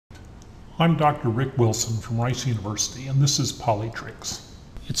I'm Dr. Rick Wilson from Rice University, and this is Politricks.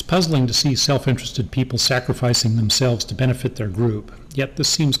 It's puzzling to see self-interested people sacrificing themselves to benefit their group, yet this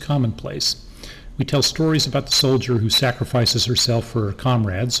seems commonplace. We tell stories about the soldier who sacrifices herself for her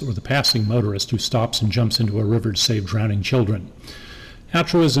comrades, or the passing motorist who stops and jumps into a river to save drowning children.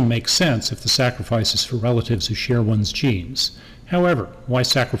 Altruism makes sense if the sacrifice is for relatives who share one's genes. However, why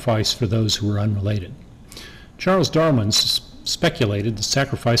sacrifice for those who are unrelated? Charles Darwin speculated that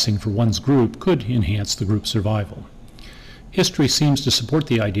sacrificing for one's group could enhance the group's survival. History seems to support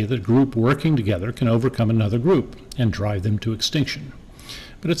the idea that a group working together can overcome another group and drive them to extinction.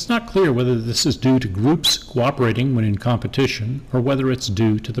 But it's not clear whether this is due to groups cooperating when in competition or whether it's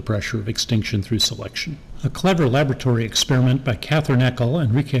due to the pressure of extinction through selection. A clever laboratory experiment by Catherine Eckel,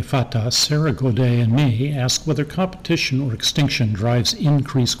 Enrique Fatas, Sara, Godoy, and me asked whether competition or extinction drives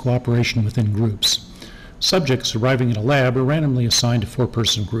increased cooperation within groups. Subjects arriving at a lab are randomly assigned to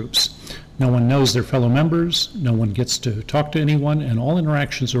four-person groups. No one knows their fellow members, no one gets to talk to anyone, and all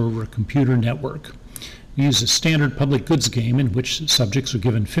interactions are over a computer network. We use a standard public goods game in which subjects are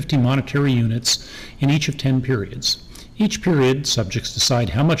given 50 monetary units in each of 10 periods. Each period, subjects decide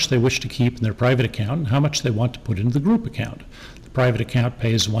how much they wish to keep in their private account and how much they want to put into the group account. The private account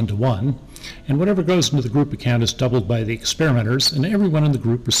pays 1-to-1, and whatever goes into the group account is doubled by the experimenters, and everyone in the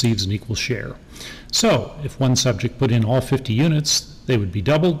group receives an equal share. So, if one subject put in all 50 units, they would be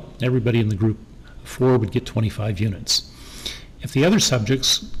doubled. Everybody in the group of 4 would get 25 units. If the other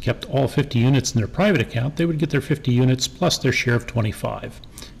subjects kept all 50 units in their private account, they would get their 50 units plus their share of 25.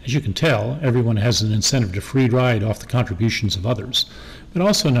 As you can tell, everyone has an incentive to free ride off the contributions of others. But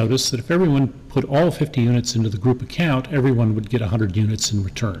also notice that if everyone put all 50 units into the group account, everyone would get 100 units in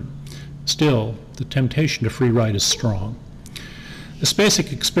return. Still, the temptation to free ride is strong. This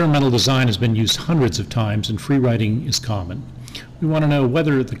basic experimental design has been used hundreds of times, and free riding is common. We want to know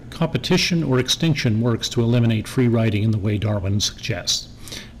whether the competition or extinction works to eliminate free riding in the way Darwin suggests.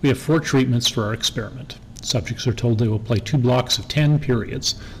 We have 4 treatments for our experiment. Subjects are told they will play 2 blocks of 10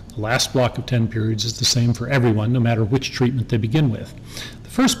 periods. The last block of 10 periods is the same for everyone, no matter which treatment they begin with. The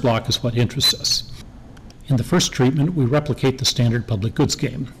first block is what interests us. In the first treatment, we replicate the standard public goods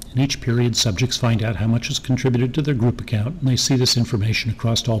game. In each period, subjects find out how much is contributed to their group account, and they see this information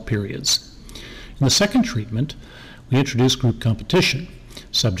across all periods. In the second treatment, we introduce group competition.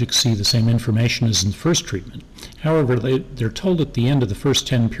 Subjects see the same information as in the first treatment. However, they're told at the end of the first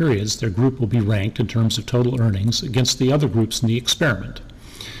 10 periods their group will be ranked in terms of total earnings against the other groups in the experiment.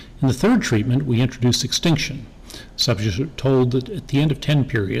 In the third treatment, we introduce extinction. Subjects are told that at the end of 10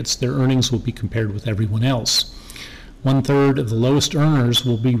 periods, their earnings will be compared with everyone else. 1/3 of the lowest earners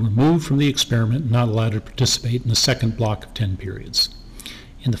will be removed from the experiment and not allowed to participate in the second block of 10 periods.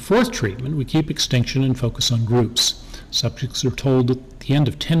 In the fourth treatment, we keep extinction and focus on groups. Subjects are told that at the end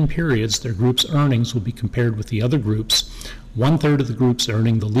of 10 periods, their group's earnings will be compared with the other groups. 1/3 of the groups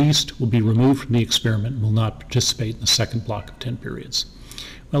earning the least will be removed from the experiment and will not participate in the second block of 10 periods.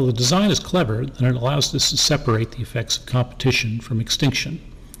 Well, the design is clever, and it allows us to separate the effects of competition from extinction.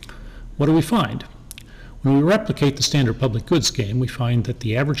 What do we find? When we replicate the standard public goods game, we find that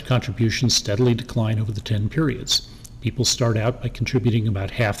the average contributions steadily decline over the 10 periods. People start out by contributing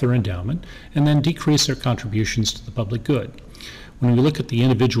about half their endowment and then decrease their contributions to the public good. When we look at the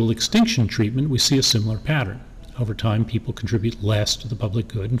individual extinction treatment, we see a similar pattern. Over time, people contribute less to the public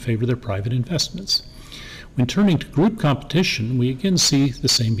good and favor their private investments. When turning to group competition, we again see the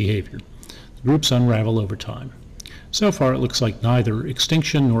same behavior. The groups unravel over time. So far, it looks like neither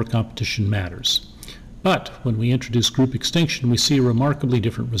extinction nor competition matters. But when we introduce group extinction, we see a remarkably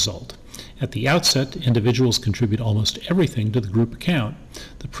different result. At the outset, individuals contribute almost everything to the group account.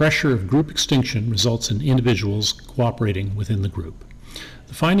 The pressure of group extinction results in individuals cooperating within the group.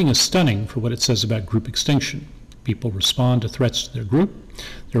 The finding is stunning for what it says about group extinction. People respond to threats to their group.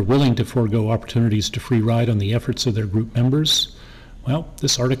 They're willing to forego opportunities to free ride on the efforts of their group members. Well,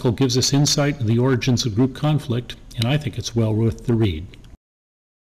 this article gives us insight into the origins of group conflict, and I think it's well worth the read.